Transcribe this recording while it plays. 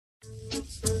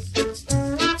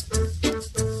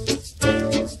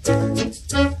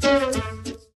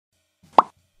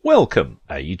Welcome,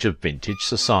 age of vintage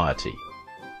society.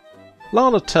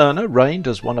 Lana Turner reigned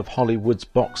as one of Hollywood's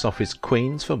box office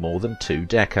queens for more than 2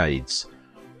 decades.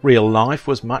 Real life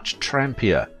was much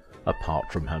trampier.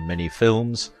 Apart from her many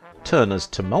films, Turner's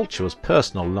tumultuous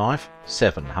personal life,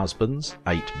 7 husbands,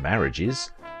 8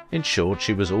 marriages, ensured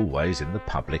she was always in the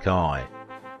public eye.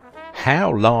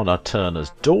 How Lana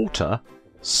Turner's daughter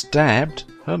stabbed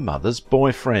her mother's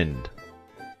boyfriend.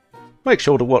 Make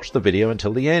sure to watch the video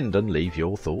until the end and leave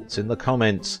your thoughts in the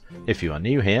comments. If you are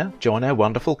new here, join our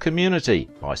wonderful community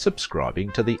by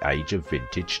subscribing to the Age of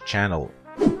Vintage channel.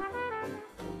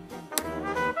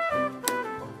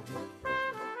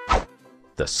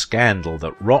 The scandal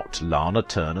that rocked Lana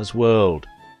Turner's world.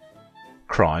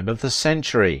 Crime of the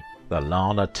century, the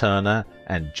Lana Turner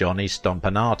and Johnny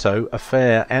Stompanato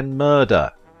affair and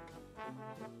murder.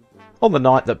 On the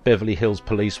night that Beverly Hills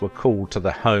police were called to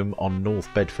the home on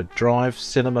North Bedford Drive,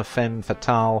 Cinema Femme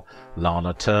Fatale,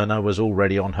 Lana Turner was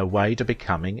already on her way to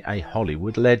becoming a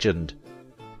Hollywood legend.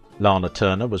 Lana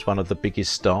Turner was one of the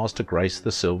biggest stars to grace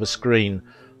the silver screen.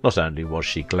 Not only was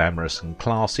she glamorous and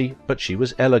classy, but she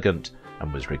was elegant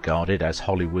and was regarded as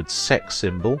Hollywood's sex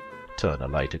symbol. Turner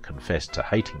later confessed to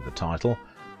hating the title.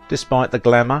 Despite the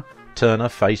glamour, Turner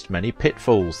faced many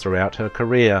pitfalls throughout her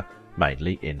career,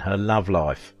 mainly in her love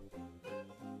life.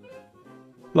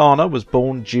 Lana was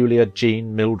born Julia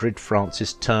Jean Mildred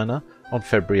Frances Turner on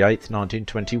February 8,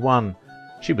 1921.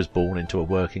 She was born into a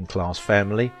working-class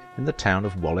family in the town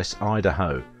of Wallace,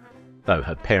 Idaho. Though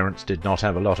her parents did not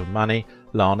have a lot of money,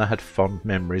 Lana had fond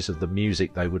memories of the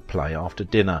music they would play after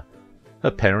dinner.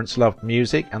 Her parents loved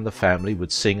music and the family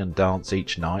would sing and dance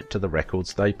each night to the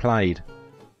records they played.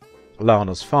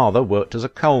 Lana's father worked as a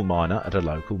coal miner at a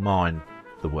local mine.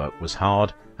 The work was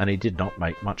hard and he did not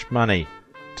make much money.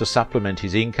 To supplement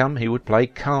his income, he would play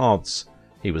cards.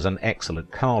 He was an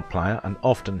excellent card player and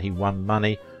often he won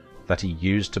money that he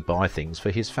used to buy things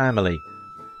for his family.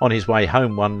 On his way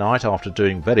home one night after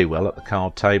doing very well at the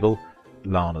card table,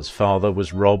 Lana's father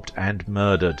was robbed and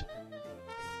murdered.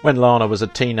 When Lana was a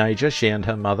teenager, she and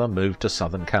her mother moved to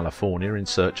Southern California in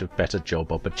search of better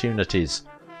job opportunities.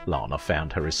 Lana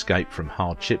found her escape from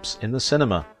hardships in the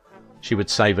cinema. She would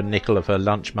save a nickel of her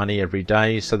lunch money every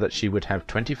day so that she would have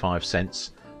 25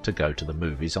 cents to go to the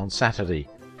movies on Saturday.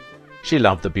 She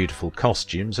loved the beautiful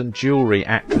costumes and jewellery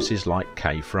actresses like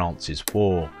Kay Francis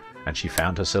wore, and she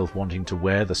found herself wanting to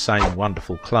wear the same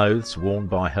wonderful clothes worn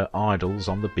by her idols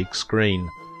on the big screen.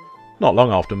 Not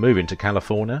long after moving to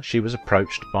California, she was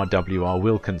approached by W.R.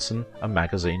 Wilkinson, a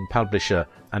magazine publisher,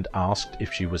 and asked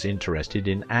if she was interested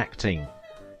in acting.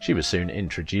 She was soon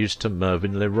introduced to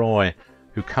Mervyn LeRoy,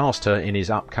 who cast her in his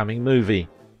upcoming movie.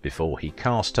 Before he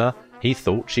cast her, he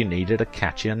thought she needed a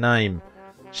catchier name.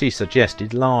 She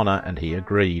suggested Lana and he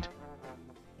agreed.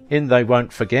 In They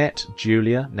Won't Forget,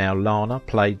 Julia, now Lana,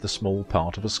 played the small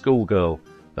part of a schoolgirl.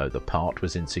 Though the part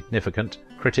was insignificant,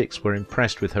 critics were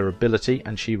impressed with her ability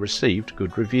and she received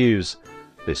good reviews.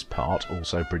 This part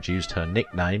also produced her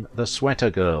nickname, the Sweater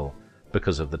Girl,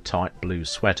 because of the tight blue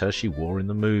sweater she wore in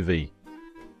the movie.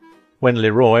 When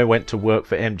LeRoy went to work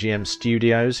for MGM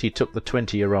Studios, he took the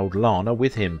 20-year-old Lana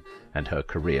with him, and her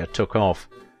career took off.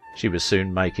 She was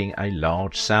soon making a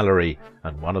large salary,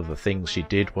 and one of the things she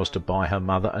did was to buy her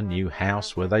mother a new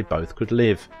house where they both could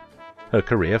live. Her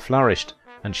career flourished,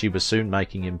 and she was soon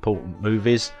making important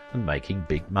movies and making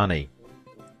big money.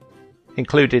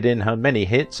 Included in her many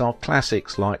hits are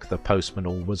classics like The Postman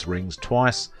Always Rings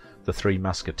Twice, The Three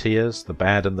Musketeers, The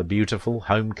Bad and the Beautiful,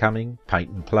 Homecoming,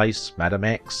 Peyton Place, Madam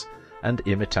X, and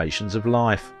Imitations of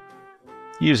Life.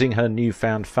 Using her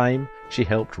newfound fame, she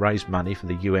helped raise money for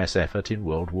the US effort in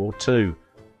World War II.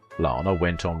 Lana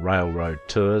went on railroad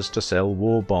tours to sell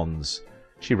war bonds.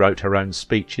 She wrote her own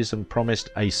speeches and promised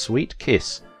a sweet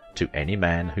kiss to any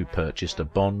man who purchased a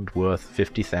bond worth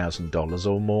 $50,000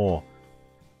 or more.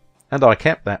 "And I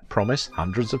kept that promise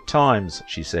hundreds of times,"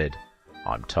 she said.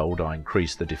 "I'm told I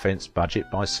increased the defense budget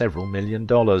by several $1 million.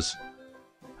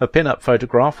 Her pin-up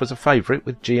photograph was a favourite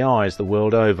with GIs the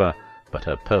world over, but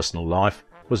her personal life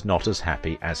was not as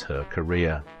happy as her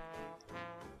career.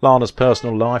 Lana's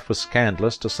personal life was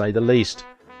scandalous to say the least.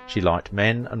 She liked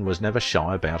men and was never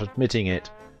shy about admitting it.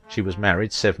 She was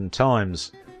married 7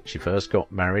 times. She first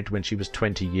got married when she was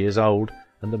 20 years old,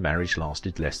 and the marriage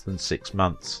lasted less than 6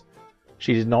 months.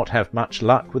 She did not have much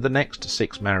luck with the next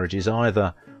 6 marriages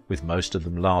either, with most of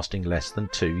them lasting less than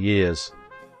 2 years.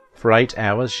 For 8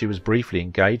 hours she was briefly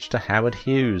engaged to Howard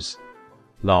Hughes.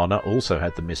 Lana also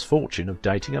had the misfortune of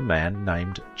dating a man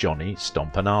named Johnny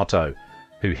Stompanato,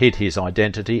 who hid his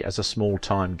identity as a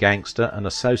small-time gangster and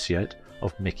associate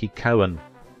of Mickey Cohen.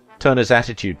 Turner's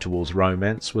attitude towards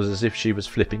romance was as if she was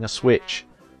flipping a switch.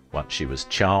 Once she was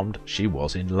charmed, she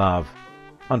was in love.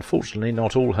 Unfortunately,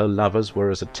 not all her lovers were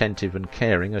as attentive and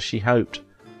caring as she hoped.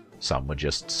 Some were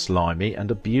just slimy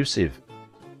and abusive.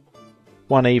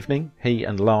 One evening, he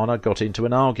and Lana got into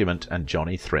an argument and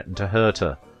Johnny threatened to hurt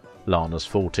her. Lana's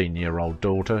 14-year-old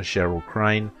daughter, Cheryl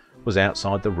Crane, was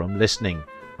outside the room listening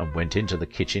and went into the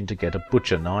kitchen to get a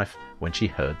butcher knife when she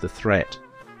heard the threat.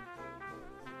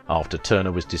 After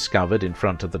Turner was discovered in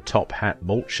front of the Top Hat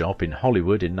malt shop in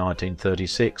Hollywood in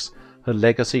 1936, her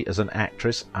legacy as an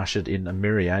actress ushered in a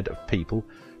myriad of people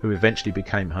who eventually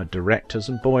became her directors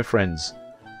and boyfriends.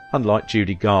 Unlike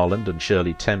Judy Garland and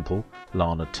Shirley Temple,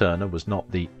 Lana Turner was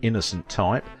not the innocent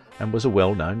type and was a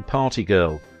well-known party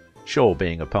girl. Sure,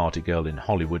 being a party girl in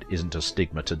Hollywood isn't a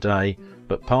stigma today,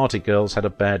 but party girls had a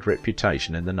bad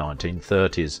reputation in the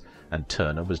 1930s, and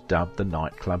Turner was dubbed the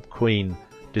nightclub queen.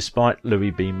 Despite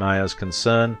Louis B. Mayer's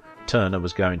concern, Turner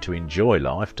was going to enjoy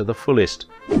life to the fullest,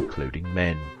 including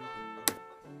men.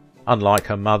 Unlike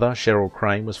her mother, Cheryl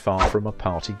Crane was far from a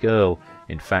party girl.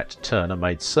 In fact, Turner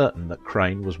made certain that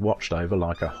Crane was watched over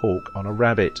like a hawk on a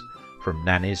rabbit. From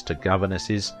nannies to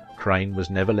governesses, Crane was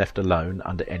never left alone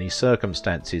under any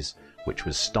circumstances, which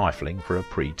was stifling for a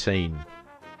pre-teen.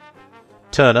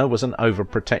 Turner was an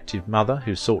overprotective mother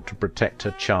who sought to protect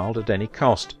her child at any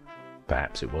cost.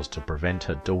 Perhaps it was to prevent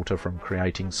her daughter from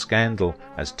creating scandal,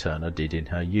 as Turner did in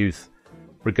her youth.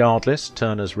 Regardless,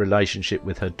 Turner's relationship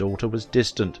with her daughter was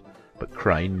distant, but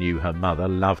Crane knew her mother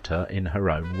loved her in her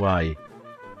own way.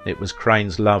 It was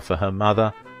Crane's love for her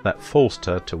mother that forced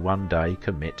her to one day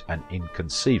commit an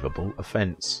inconceivable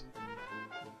offence.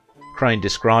 Crane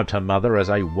described her mother as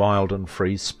a wild and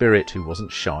free spirit who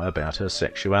wasn't shy about her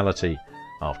sexuality.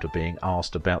 After being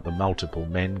asked about the multiple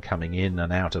men coming in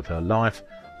and out of her life,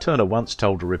 Turner once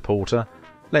told a reporter,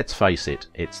 "Let's face it,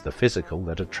 it's the physical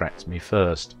that attracts me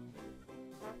first."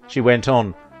 She went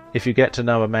on, "If you get to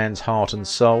know a man's heart and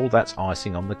soul, that's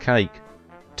icing on the cake."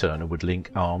 Turner would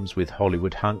link arms with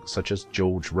Hollywood hunks such as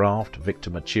George Raft,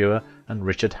 Victor Mature and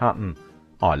Richard Hutton.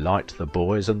 "I liked the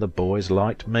boys and the boys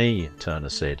liked me," Turner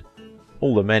said.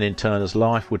 All the men in Turner's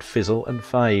life would fizzle and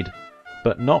fade,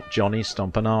 but not Johnny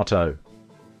Stompanato.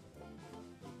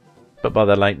 But by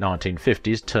the late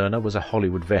 1950s, Turner was a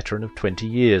Hollywood veteran of 20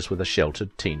 years with a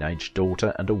sheltered teenage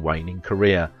daughter and a waning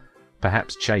career.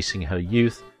 Perhaps chasing her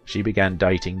youth, she began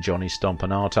dating Johnny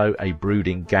Stompanato, a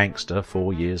brooding gangster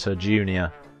 4 years her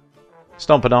junior.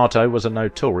 Stompanato was a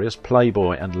notorious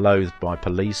playboy and loathed by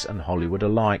police and Hollywood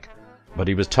alike, but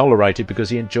he was tolerated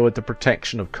because he enjoyed the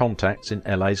protection of contacts in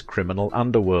LA's criminal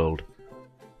underworld.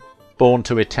 Born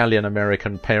to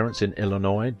Italian-American parents in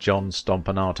Illinois, John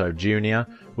Stompanato Jr.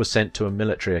 was sent to a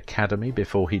military academy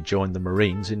before he joined the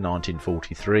Marines in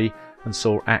 1943 and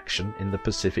saw action in the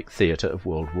Pacific Theatre of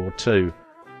World War II.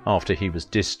 After he was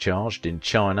discharged in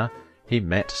China, he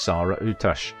met Sara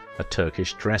Utaş, a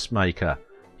Turkish dressmaker.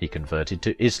 He converted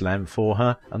to Islam for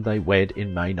her and they wed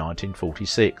in May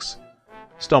 1946.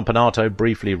 Stompanato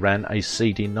briefly ran a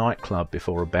seedy nightclub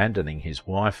before abandoning his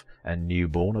wife and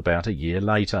newborn about a year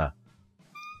later.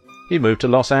 He moved to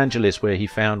Los Angeles where he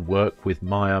found work with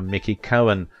Maya Mickey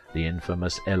Cohen, the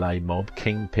infamous LA mob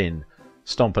kingpin.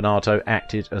 Stompanato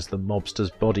acted as the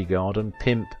mobster's bodyguard and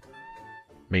pimp.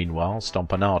 Meanwhile,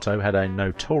 Stompanato had a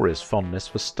notorious fondness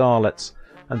for starlets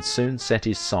and soon set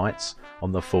his sights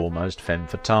on the foremost femme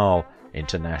fatale,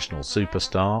 international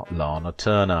superstar Lana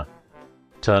Turner.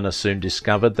 Turner soon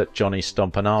discovered that Johnny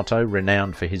Stompanato,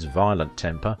 renowned for his violent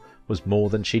temper, was more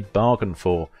than she'd bargained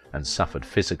for and suffered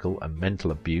physical and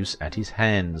mental abuse at his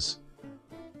hands.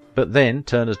 But then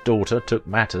Turner's daughter took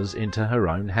matters into her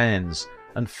own hands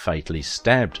and fatally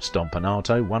stabbed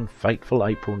Stompanato one fateful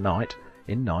April night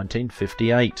in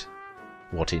 1958.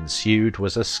 What ensued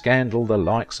was a scandal the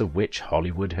likes of which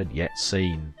Hollywood had yet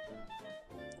seen.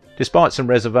 Despite some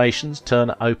reservations,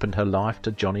 Turner opened her life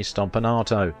to Johnny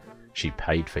Stompanato. She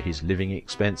paid for his living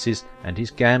expenses and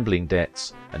his gambling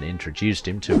debts and introduced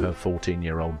him to her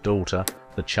 14-year-old daughter,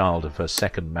 the child of her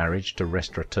second marriage to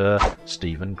restaurateur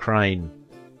Stephen Crane.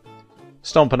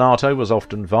 Stompanato was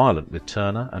often violent with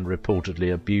Turner and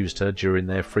reportedly abused her during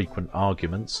their frequent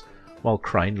arguments, while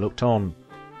Crane looked on.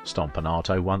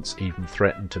 Stompanato once even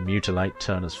threatened to mutilate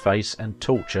Turner's face and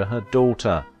torture her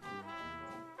daughter.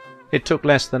 It took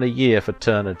less than a year for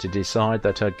Turner to decide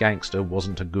that her gangster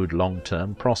wasn't a good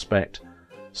long-term prospect.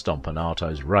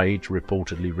 Stompanato's rage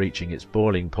reportedly reaching its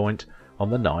boiling point on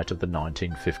the night of the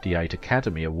 1958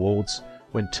 Academy Awards,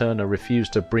 when Turner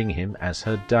refused to bring him as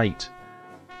her date.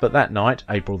 But that night,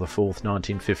 April the 4th,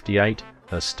 1958,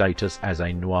 her status as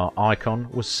a noir icon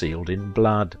was sealed in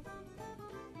blood.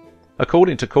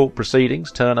 According to court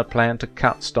proceedings, Turner planned to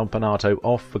cut Stompanato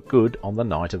off for good on the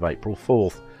night of April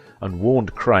 4th, and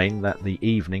warned Crane that the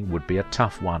evening would be a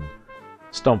tough one.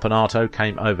 Stompanato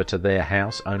came over to their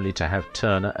house only to have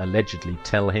Turner allegedly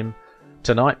tell him,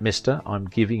 "Tonight, mister, I'm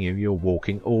giving you your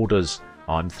walking orders.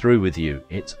 I'm through with you.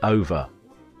 It's over."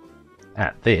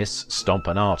 At this,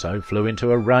 Stompanato flew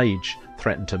into a rage,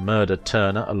 threatened to murder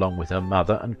Turner along with her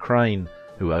mother and Crane,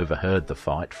 who overheard the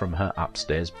fight from her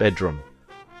upstairs bedroom.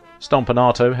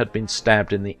 Stompanato had been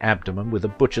stabbed in the abdomen with a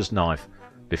butcher's knife.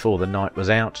 Before the night was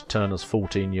out, Turner's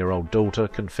 14-year-old daughter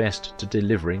confessed to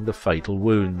delivering the fatal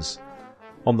wounds.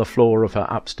 On the floor of her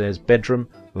upstairs bedroom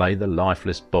lay the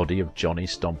lifeless body of Johnny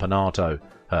Stompanato,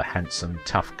 her handsome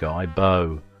tough guy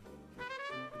beau.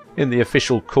 In the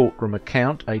official courtroom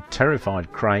account, a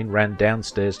terrified Crane ran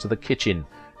downstairs to the kitchen,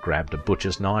 grabbed a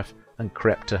butcher's knife and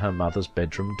crept to her mother's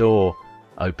bedroom door.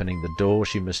 Opening the door,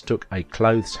 she mistook a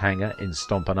clothes hanger in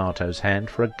Stompanato's hand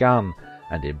for a gun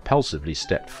and impulsively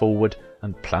stepped forward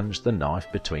and plunged the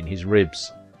knife between his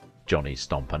ribs. Johnny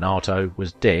Stompanato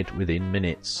was dead within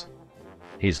minutes.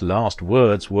 His last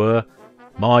words were,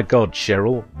 "My God,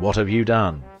 Cheryl, what have you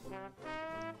done?"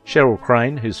 Cheryl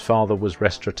Crane, whose father was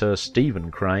restaurateur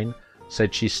Stephen Crane,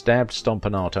 said she stabbed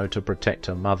Stompanato to protect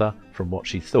her mother from what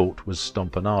she thought was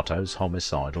Stompanato's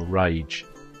homicidal rage.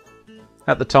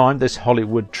 At the time, this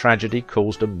Hollywood tragedy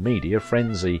caused a media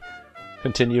frenzy.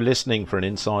 Continue listening for an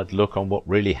inside look on what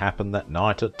really happened that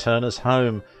night at Turner's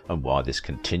home and why this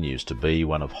continues to be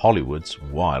one of Hollywood's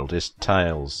wildest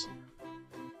tales.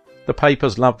 The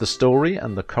papers loved the story,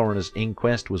 and the coroner's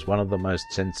inquest was one of the most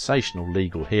sensational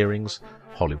legal hearings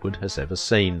Hollywood has ever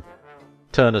seen.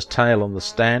 Turner's tale on the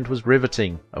stand was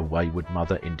riveting, a wayward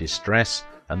mother in distress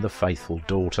and the faithful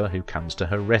daughter who comes to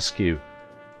her rescue.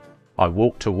 "I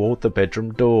walked toward the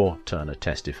bedroom door," Turner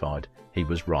testified. "He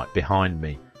was right behind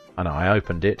me, and I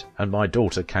opened it and my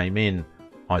daughter came in.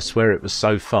 I swear it was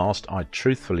so fast I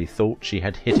truthfully thought she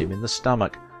had hit him in the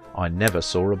stomach. I never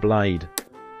saw a blade."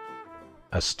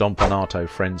 A Stompanato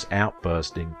friend's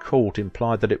outburst in court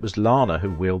implied that it was Lana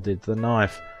who wielded the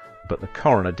knife, but the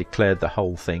coroner declared the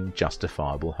whole thing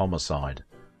justifiable homicide.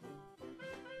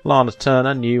 Lana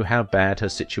Turner knew how bad her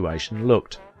situation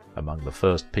looked. Among the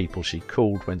first people she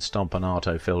called when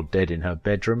Stompanato fell dead in her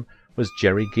bedroom was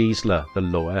Jerry Giesler, the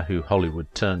lawyer who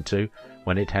Hollywood turned to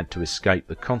when it had to escape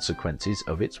the consequences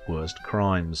of its worst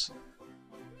crimes.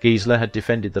 Giesler had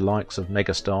defended the likes of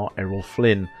megastar Errol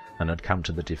Flynn and had come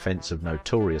to the defence of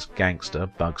notorious gangster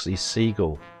Bugsy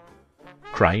Siegel.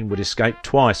 Crane would escape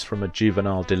twice from a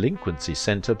juvenile delinquency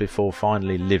centre before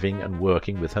finally living and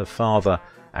working with her father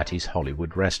at his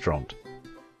Hollywood restaurant.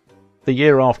 The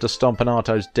year after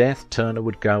Stompanato's death, Turner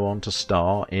would go on to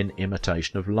star in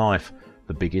Imitation of Life,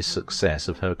 the biggest success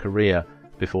of her career,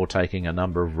 before taking a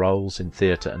number of roles in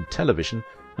theatre and television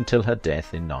until her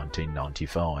death in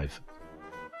 1995.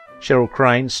 Cheryl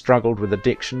Crane struggled with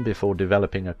addiction before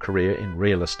developing a career in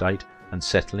real estate and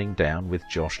settling down with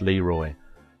Josh Leroy.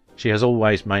 She has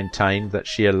always maintained that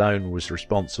she alone was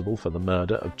responsible for the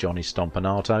murder of Johnny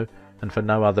Stompanato, and for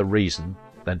no other reason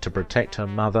than to protect her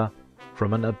mother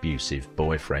from an abusive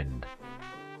boyfriend.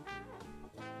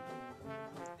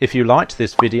 If you liked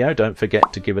this video, don't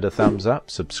forget to give it a thumbs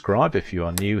up, subscribe if you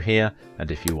are new here,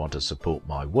 and if you want to support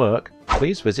my work,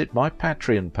 please visit my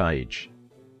Patreon page.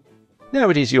 Now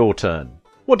it is your turn.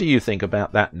 What do you think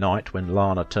about that night when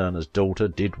Lana Turner's daughter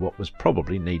did what was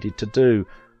probably needed to do?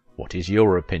 What is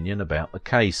your opinion about the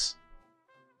case?